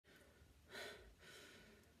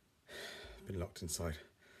been locked inside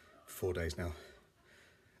for 4 days now.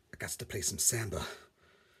 I got to play some Samba.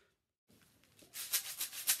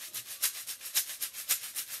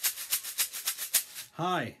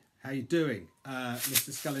 Hi, how you doing?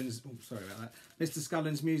 Mr. Scullin's, oh, sorry about that. Mr.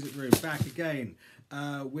 Scullin's Music Room, back again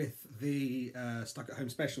with the Stuck at Home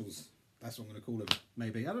specials. That's what I'm going to call them,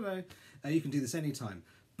 maybe. I don't know. You can do this anytime.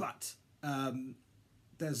 But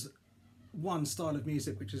there's one style of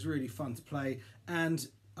music which is really fun to play, and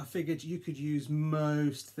I figured you could use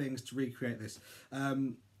most things to recreate this.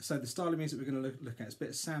 So the style of music we're going to look at is a bit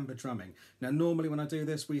of Samba drumming. Now normally when I do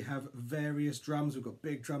this we have various drums. We've got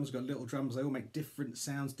big drums, we've got little drums. They all make different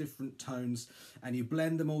sounds, different tones, and you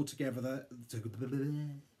blend them all together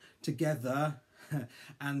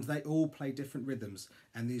and they all play different rhythms.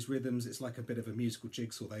 And these rhythms, it's like a bit of a musical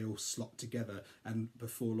jigsaw. They all slot together, and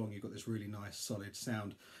before long you've got this really nice solid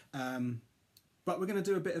sound. But we're going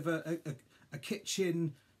to do a bit of a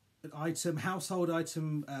kitchen item, household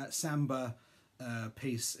item Samba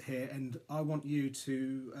piece here, and I want you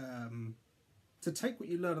to take what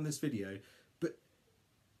you learn on this video, but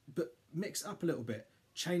mix up a little bit.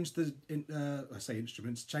 Change the I say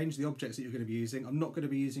instruments, change the objects that you're going to be using. I'm not going to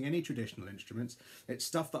be using any traditional instruments. It's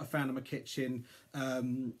stuff that I found in my kitchen,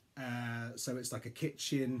 so it's like a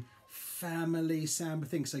kitchen family Samba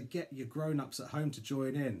thing. So get your grown-ups at home to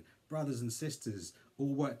join in, brothers and sisters,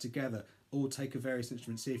 all work together, all take a various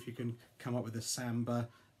instrument, see if you can come up with a Samba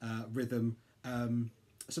rhythm.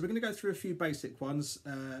 So we're going to go through a few basic ones,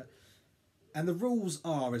 and the rules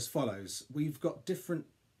are as follows. We've got different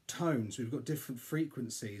tones, we've got different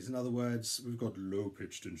frequencies. In other words, we've got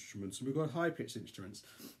low-pitched instruments and we've got high-pitched instruments.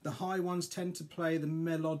 The high ones tend to play the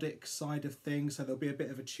melodic side of things, so there'll be a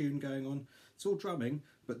bit of a tune going on. It's all drumming,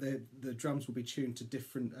 but the drums will be tuned to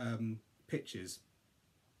different pitches.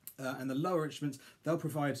 And the lower instruments, they'll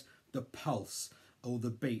provide the pulse or the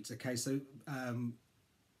beat. Okay, so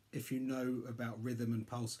if you know about rhythm and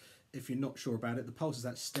pulse, if you're not sure about it, the pulse is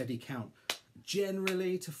that steady count,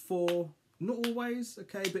 generally to 4. Not always,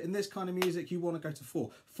 okay, but in this kind of music you want to go to 4.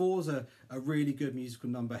 4's a really good musical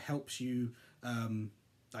number, helps you,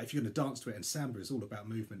 like if you're going to dance to it, and Samba is all about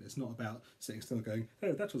movement. It's not about sitting still and going,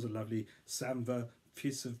 oh, that was a lovely Samba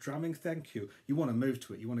piece of drumming, thank you. You want to move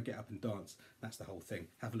to it, you want to get up and dance. That's the whole thing.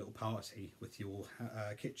 Have a little party with your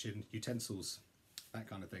kitchen utensils, that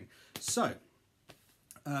kind of thing. So,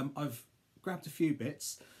 I've grabbed a few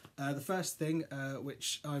bits. The first thing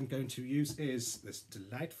which I'm going to use is this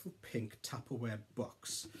delightful pink Tupperware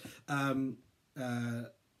box. And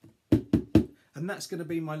that's going to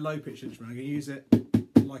be my low pitch instrument. I'm going to use it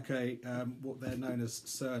like a what they're known as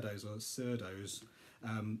surdos or surdos,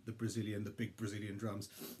 the big Brazilian drums.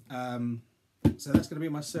 So that's going to be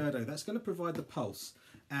my surdo. That's going to provide the pulse.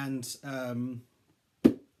 And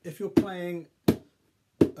if you're playing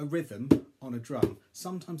a rhythm on a drum,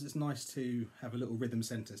 sometimes it's nice to have a little rhythm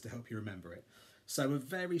sentence to help you remember it. So a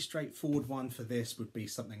very straightforward one for this would be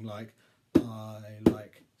something like, I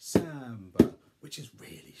like Samba, which is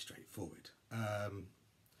really straightforward.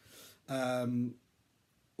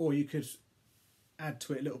 Or you could add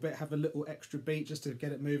to it a little bit, have a little extra beat just to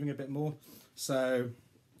get it moving a bit more. So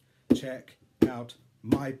check out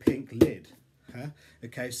My Pink Lid.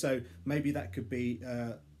 Okay, so maybe that could be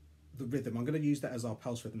the rhythm. I'm going to use that as our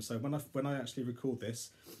pulse rhythm. So when I actually record this,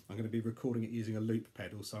 I'm going to be recording it using a loop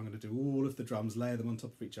pedal. So I'm going to do all of the drums, layer them on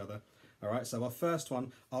top of each other. All right, so our first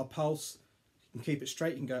one, our pulse, you can keep it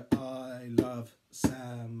straight. You can go, I love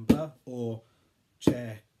Samba, or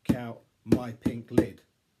check out My Pink Lid.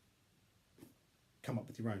 Come up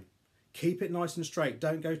with your own. Keep it nice and straight.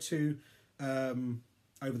 Don't go too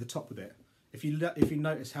over the top with it. If you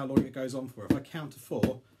notice how long it goes on for, if I count to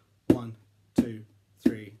 4, 1, 2,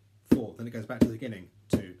 3, 4, then it goes back to the beginning.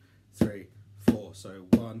 2, 3, 4. So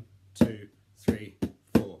 1, 2, 3,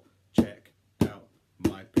 4. Check out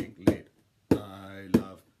My Pink Lid. I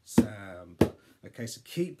love Samba. Okay, so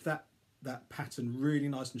keep that pattern really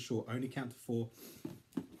nice and short. Only count to 4,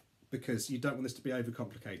 because you don't want this to be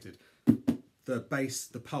overcomplicated. The bass,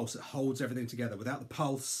 the pulse, it holds everything together. Without the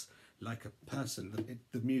pulse, like a person,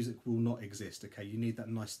 the music will not exist. Okay, you need that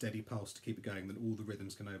nice steady pulse to keep it going, then all the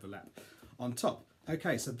rhythms can overlap on top.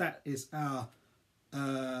 Okay, so that is our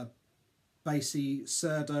bassy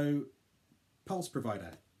surdo pulse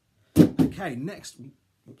provider. Okay, next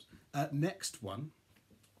one,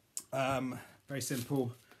 very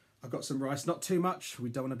simple. I've got some rice, not too much, we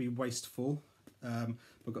don't want to be wasteful.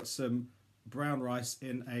 We've got some brown rice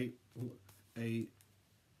in a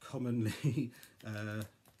commonly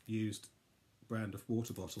used brand of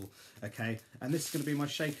water bottle. Okay, and this is going to be my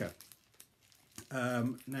shaker.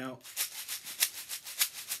 Now,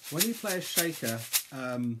 when you play a shaker,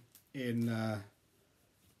 in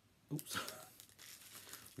oops,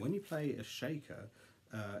 when you play a shaker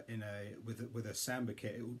with a samba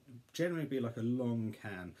kit, it will generally be like a long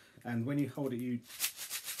can, and when you hold it, you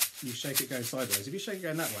shake it going sideways. If you shake it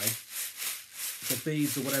going that way, the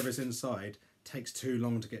beads or whatever is inside takes too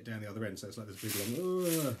long to get down the other end, so it's like this big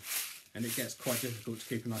long, and it gets quite difficult to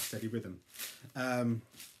keep a nice steady rhythm.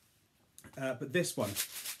 But this one,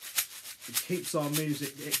 it keeps our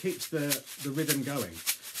music, it keeps the rhythm going.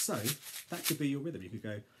 So that could be your rhythm. You could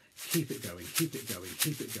go, keep it going, keep it going,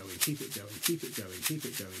 keep it going, keep it going, keep it going, keep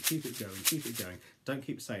it going, keep it going, keep it going. Don't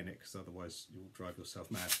keep saying it, because otherwise you'll drive yourself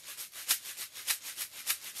mad.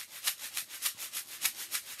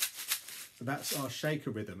 So that's our shaker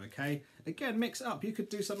rhythm, okay? Again, mix it up. You could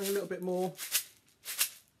do something a little bit more.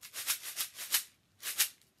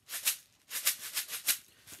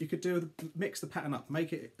 You could mix the pattern up,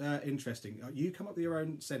 make it interesting. You come up with your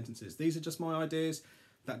own sentences. These are just my ideas.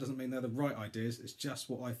 That doesn't mean they're the right ideas. It's just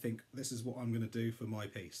what I think. This is what I'm going to do for my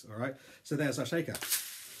piece, all right? So there's our shaker.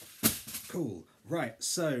 Cool. Right,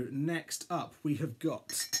 so next up we have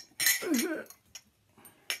got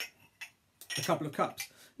a couple of cups.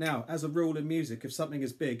 Now, as a rule in music, if something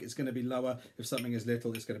is big, it's going to be lower. If something is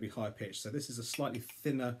little, it's going to be high pitched. So this is a slightly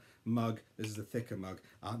thinner mug. This is a thicker mug.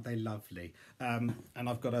 Aren't they lovely? And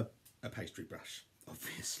I've got a pastry brush,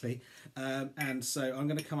 obviously. And so I'm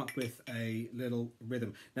going to come up with a little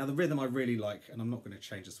rhythm. Now, the rhythm I really like, and I'm not going to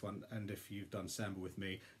change this one, and if you've done Samba with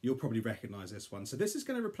me, you'll probably recognise this one. So this is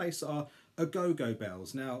going to replace our go-go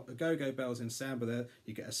bells. Now, go-go bells in Samba, there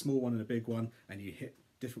you get a small one and a big one, and you hit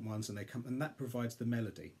different ones, and they come, and that provides the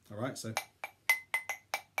melody. All right, so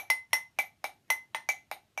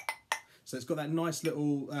it's got that nice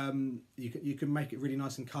little you can make it really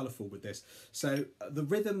nice and colourful with this. So the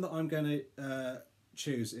rhythm that I'm going to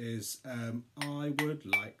choose is I would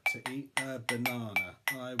like to eat a banana,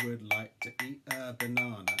 I would like to eat a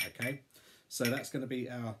banana. Okay, so that's going to be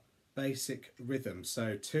our basic rhythm.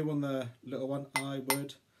 So 2 on the little one, I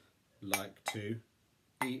would like to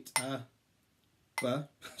eat a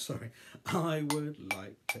I would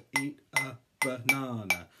like to eat a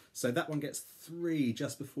banana. So that one gets 3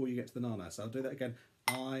 just before you get to the banana. So I'll do that again.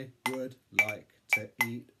 I would like to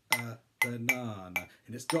eat a banana.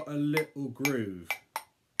 And it's got a little groove.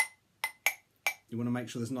 You want to make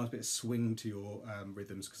sure there's a nice bit of swing to your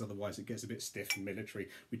rhythms, because otherwise it gets a bit stiff and military.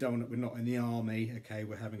 We're not in the army, okay?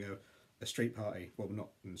 We're having a street party. Well, we're not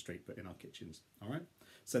in the street, but in our kitchens. All right.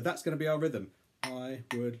 So that's going to be our rhythm. I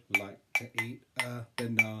would like to eat a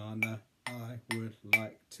banana. I would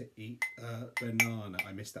like to eat a banana.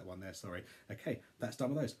 I missed that one there, sorry. Okay, that's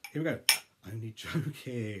done with those. Here we go. Only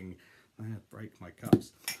joking. I break my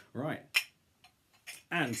cups. Right.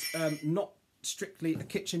 And not strictly a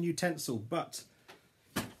kitchen utensil, but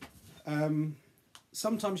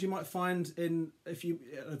sometimes you might find if you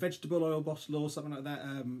a vegetable oil bottle or something like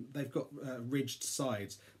that, they've got ridged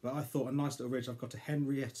sides. But I thought a nice little ridge. I've got a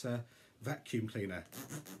Henrietta vacuum cleaner,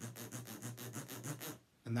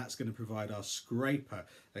 and that's going to provide our scraper.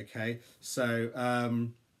 Okay, so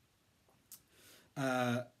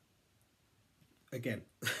again,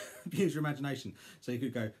 use your imagination. So you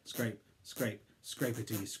could go scrape, scrape,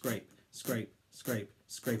 scrapity, scrape, scrape, scrape,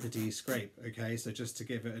 scrapity, scrape. Okay, so just to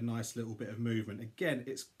give it a nice little bit of movement. Again,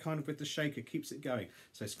 it's kind of with the shaker, keeps it going.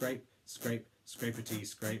 So scrape, scrape, scrapity,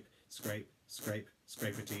 scrape, scrape, scrape,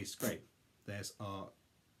 scrapity, scrape. There's our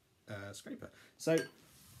scraper. So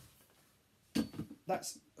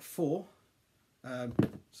that's 4.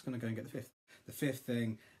 Just going to go and get the 5th. The 5th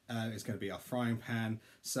thing is going to be our frying pan.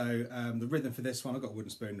 So the rhythm for this one, I've got a wooden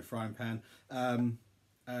spoon and a frying pan. I'm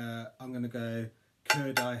going to go,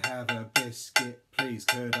 could I have a biscuit, please?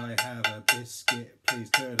 Could I have a biscuit, please?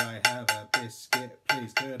 Could I have a biscuit,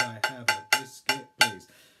 please? Could I have a biscuit, please?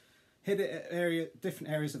 Hit it at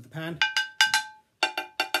different areas of the pan.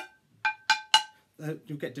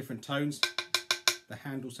 You'll get different tones. The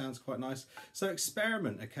handle sounds quite nice. So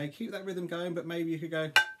experiment, okay? Keep that rhythm going, but maybe you could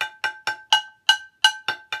go,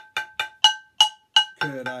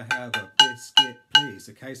 could I have a biscuit, please?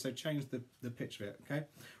 Okay, so change the pitch of it, okay?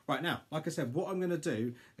 Right, now, like I said, what I'm going to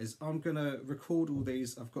do is I'm going to record all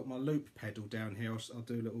these. I've got my loop pedal down here. I'll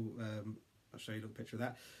do a little, I'll show you a little picture of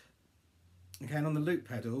that. Okay, and on the loop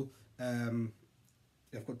pedal,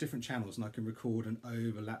 I've got different channels and I can record and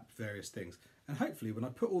overlap various things. And hopefully when I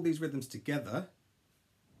put all these rhythms together,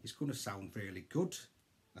 it's going to sound really good,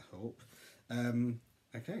 I hope.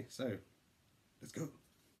 Okay, so let's go.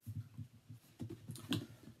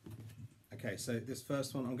 Okay, so this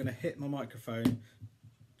first one, I'm going to hit my microphone.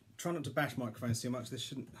 Try not to bash microphones too much. This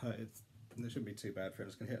shouldn't hurt. It shouldn't be too bad for it. I'm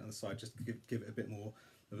just going to hit it on the side, just to give it a bit more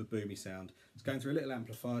of a boomy sound. It's going through a little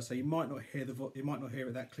amplifier, so you might not hear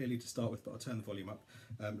it that clearly to start with, but I'll turn the volume up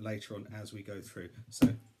later on as we go through. So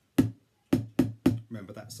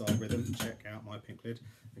remember that side rhythm. Check out my pink lid.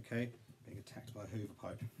 Okay, being attacked by a Hoover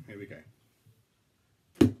pipe. Here we go.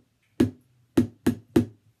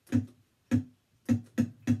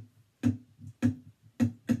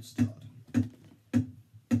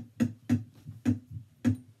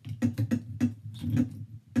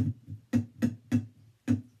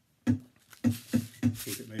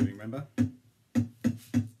 Keep it moving, remember?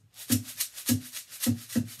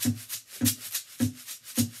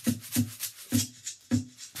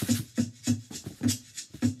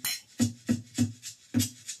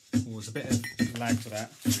 Oh, there's a bit of lag to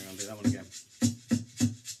that. Hang on, do that one again.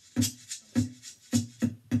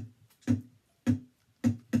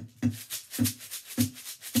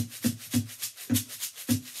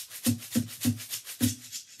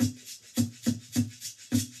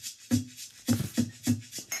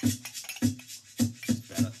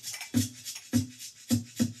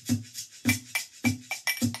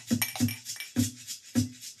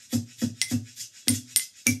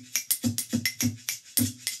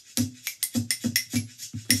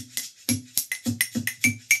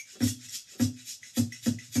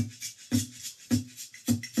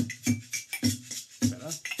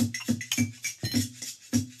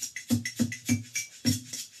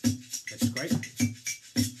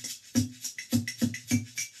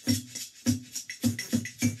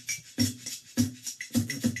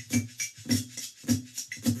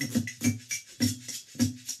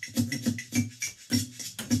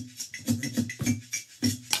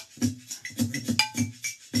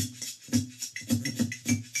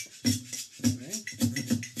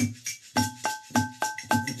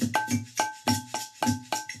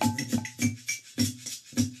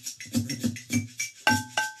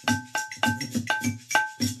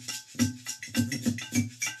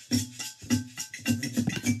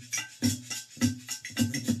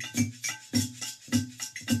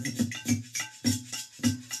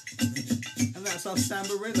 Our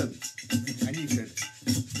Samba rhythm, and you could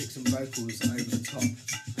stick some vocals over the top.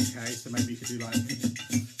 Okay, so maybe you could do like,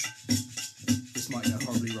 this might go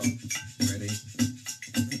horribly wrong. Ready?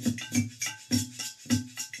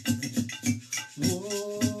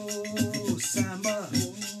 Whoa, Samba,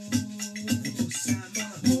 whoa, Samba,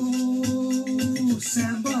 whoa,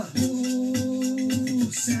 Samba, whoa,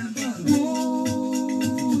 Samba,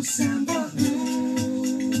 whoa, Samba,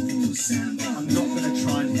 whoa, Samba. I'm not going to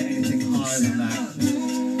try and hit anything higher than that.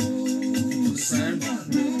 Samba,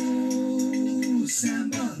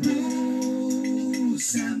 Samba,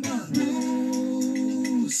 Samba,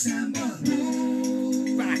 Samba,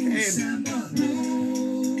 back in. Samba,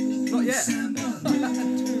 not yet. Samba,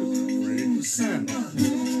 2, 3, Samba,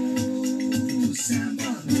 Samba,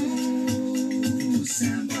 Samba,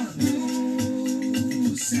 Samba,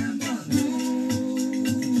 Samba,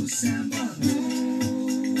 Samba,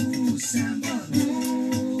 Samba.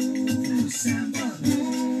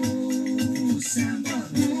 Samba,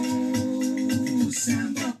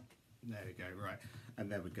 Samba. There we go, right, and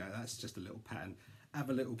there we go. That's just a little pattern. Have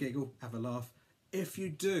a little giggle, have a laugh. If you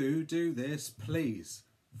do this, please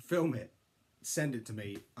film it, send it to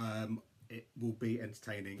me. It will be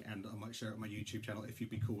entertaining, and I might share it on my YouTube channel if you'd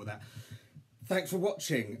be cool with that. Thanks for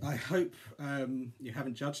watching. I hope you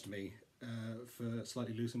haven't judged me for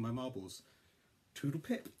slightly losing my marbles. Toodle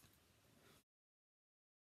pip.